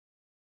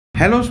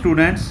Hello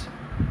students,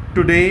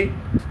 today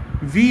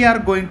we are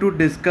going to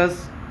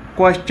discuss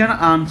question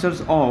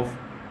answers of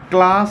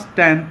Class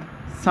 10th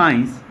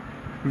Science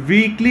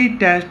Weekly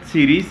Test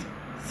Series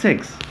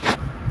 6.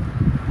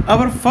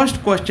 Our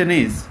first question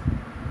is,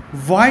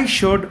 why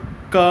should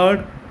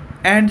curd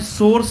and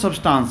sour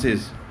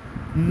substances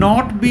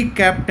not be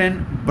kept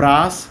in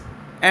brass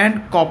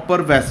and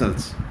copper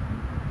vessels?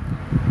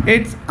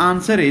 Its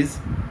answer is,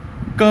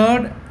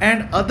 curd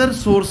and other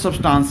sour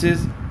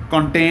substances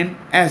contain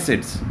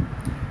acids.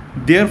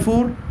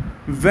 Therefore,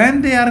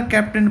 when they are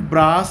kept in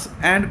brass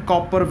and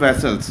copper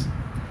vessels,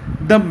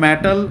 the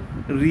metal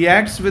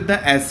reacts with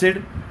the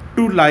acid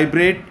to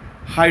liberate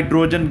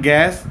hydrogen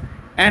gas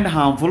and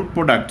harmful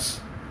products,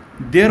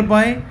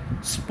 thereby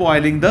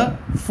spoiling the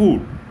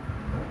food.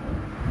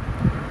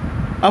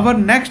 Our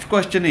next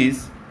question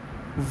is,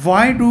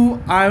 why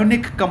do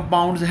ionic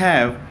compounds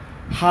have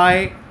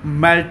high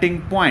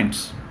melting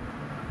points?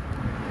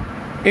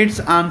 Its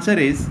answer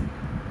is,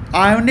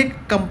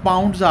 ionic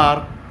compounds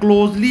are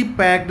closely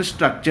packed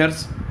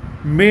structures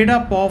made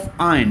up of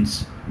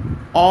ions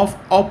of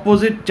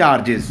opposite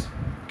charges,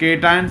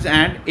 cations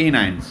and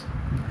anions.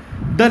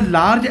 The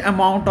large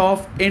amount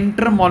of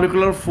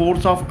intermolecular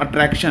force of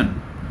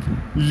attraction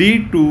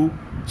lead to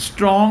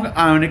strong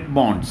ionic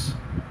bonds.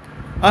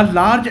 A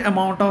large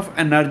amount of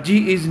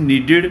energy is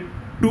needed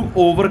to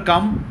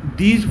overcome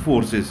these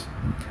forces.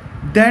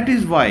 That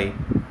is why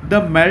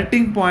the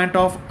melting point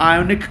of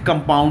ionic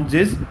compounds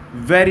is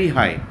very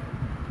high.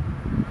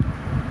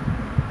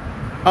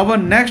 Our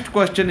next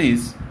question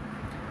is,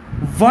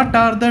 what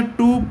are the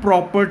two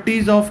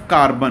properties of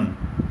carbon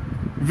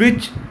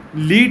which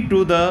lead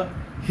to the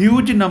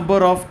huge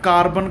number of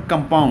carbon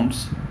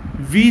compounds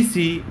we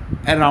see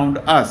around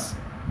us?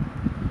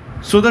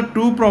 So the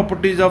two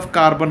properties of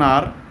carbon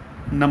are,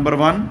 number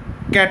one,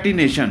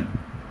 catenation.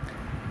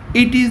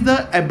 It is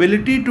the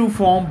ability to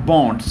form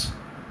bonds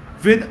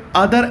with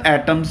other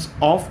atoms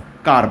of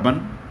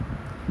carbon.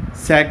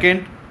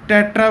 Second,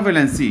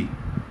 tetravalency.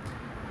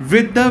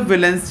 With the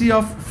valency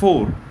of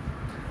 4,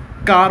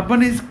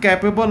 carbon is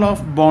capable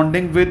of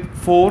bonding with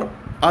 4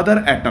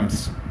 other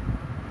atoms.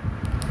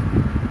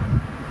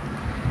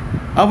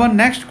 Our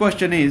next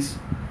question is,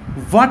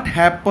 what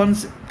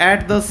happens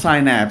at the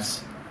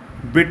synapse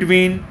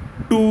between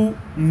two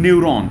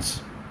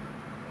neurons?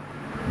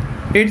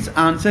 Its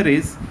answer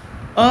is,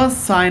 a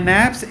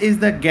synapse is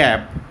the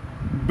gap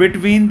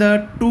between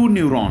the two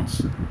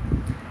neurons.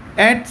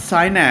 At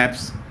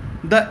synapse,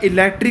 the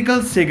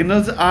electrical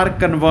signals are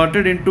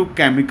converted into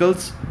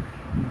chemicals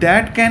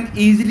that can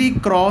easily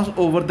cross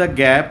over the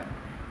gap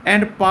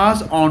and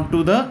pass on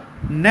to the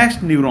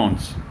next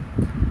neurons,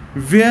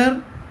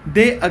 where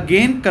they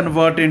again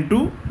convert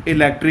into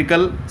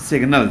electrical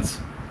signals.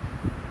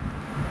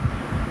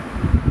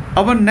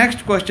 Our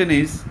next question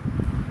is,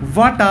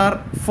 what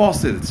are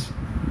fossils?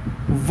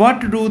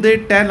 What do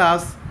they tell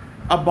us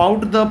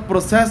about the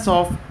process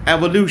of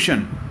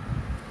evolution?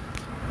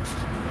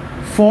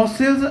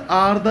 Fossils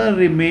are the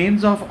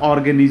remains of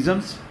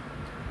organisms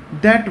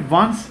that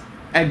once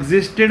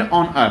existed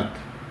on Earth.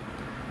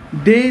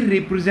 They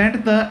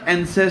represent the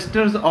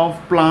ancestors of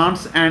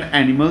plants and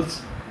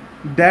animals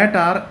that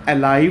are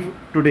alive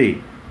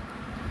today.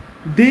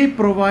 They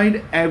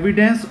provide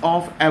evidence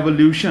of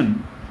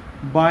evolution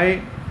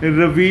by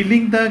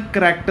revealing the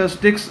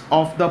characteristics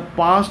of the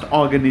past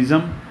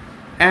organism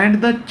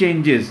and the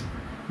changes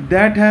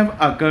that have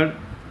occurred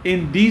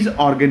in these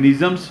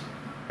organisms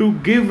to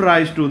give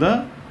rise to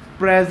the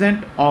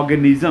present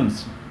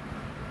organisms.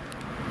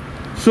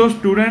 So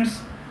students,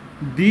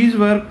 these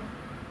were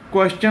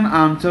question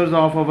answers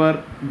of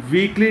our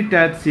weekly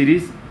test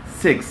series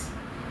 6.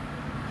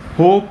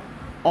 Hope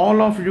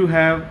all of you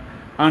have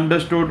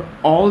understood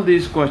all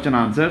these question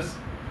answers.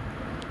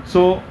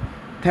 So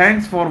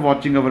thanks for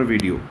watching our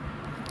video.